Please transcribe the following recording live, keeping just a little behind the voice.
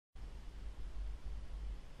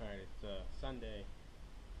Sunday,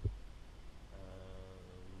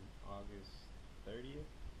 August 30th.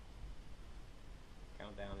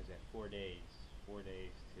 Countdown is at 4 days. 4 days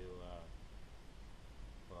till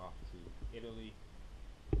we're off to Italy,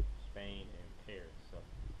 Spain, and Paris. So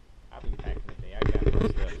I'll be packing today. I got my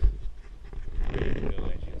stuff ready to go,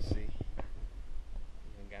 as you'll see. I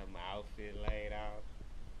got my outfit laid out.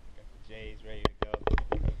 Got the J's ready to go.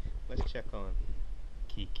 Let's check on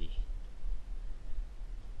Kiki.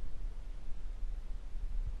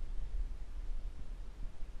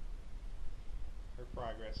 Her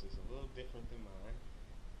progress is a little different than mine,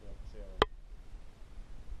 but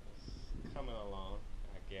it's coming along,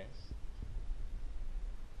 I guess.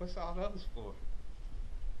 What's all those for?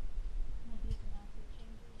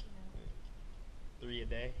 3 a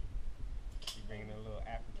day. You bringing a little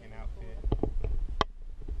African outfit.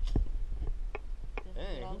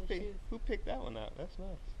 Dang, who picked that one out? That's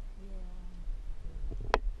nice.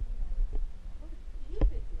 Yeah.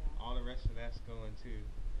 All the rest of that's going too.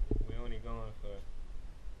 We're only going for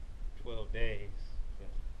 12 days. But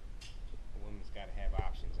a woman's got to have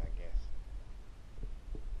options, I guess.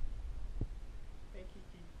 Hey,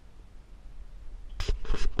 Kiki.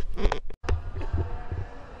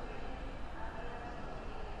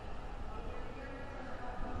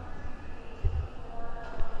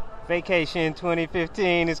 Vacation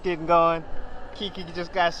 2015 is getting going. Kiki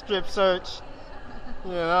just got strip searched,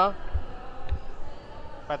 you know.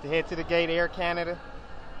 About to head to the gate, Air Canada.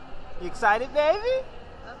 You excited, baby?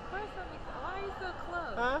 Of course I'm excited. Why are you so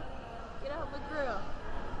close? Huh? Get out the grill.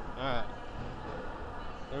 Alright.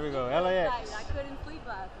 Here we go, I LAX. couldn't sleep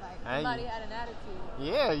last night. Somebody had an attitude.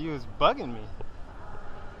 Yeah, you was bugging me.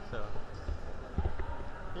 So,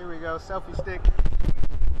 here we go, selfie stick.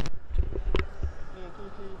 Me and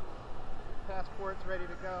Kiki. Passports ready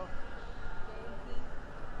to go.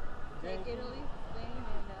 Take Italy, Spain,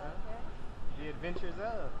 and Paris. The adventures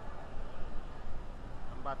of.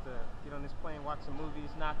 I'm about to get on this plane, watch some movies,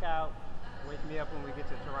 knock out. Wake me up when we get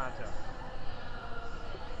to Toronto.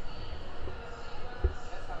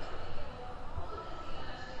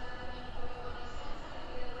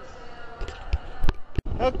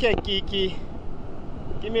 Okay, Kiki.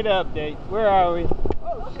 Give me the update. Where are we?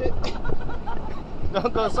 Oh, shit.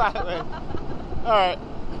 Don't go sideways. Alright.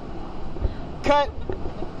 Cut.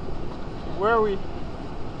 Where are we?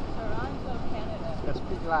 Toronto, Canada. Let's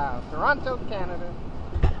speak loud. Toronto, Canada.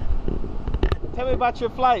 Tell me about your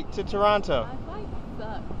flight to Toronto. My flight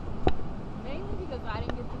sucked. Mainly because I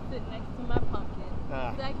didn't get to sit next to my pumpkin.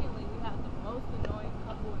 Secondly, we had the most annoying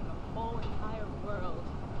couple in the whole entire world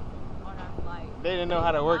on our flight. They didn't know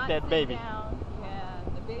how to work that baby. Down. Yeah,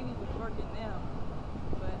 the baby was working them.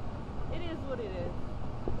 But it is what it is.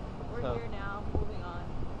 We're here now, moving on.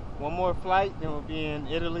 One more flight, then we'll be in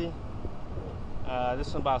Italy. This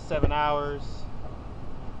one's about 7 hours.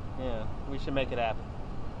 Yeah, we should make it happen.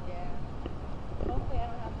 Yeah. Hopefully I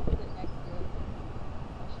don't have to sit next to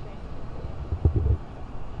a stranger.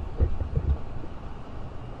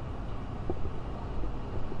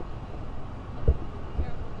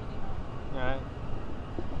 Careful getting home. Alright.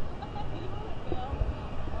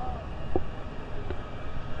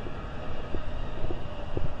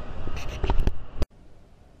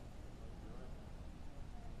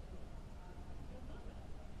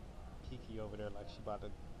 Kiki over there like she about to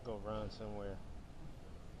go run somewhere.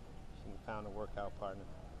 She found a workout partner.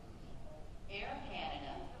 Air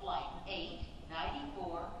Canada Flight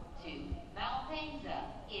 894 to Malpensa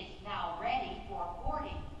is now ready for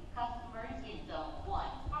boarding. Customers in Zone 1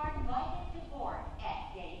 are invited to board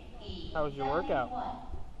at Gate E. How was your workout?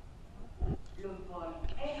 Le vol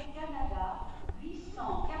Air Canada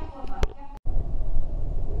 884.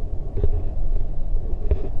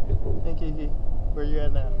 Hey Kiki, where you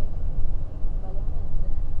at now?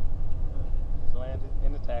 Just landed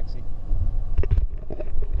in the taxi.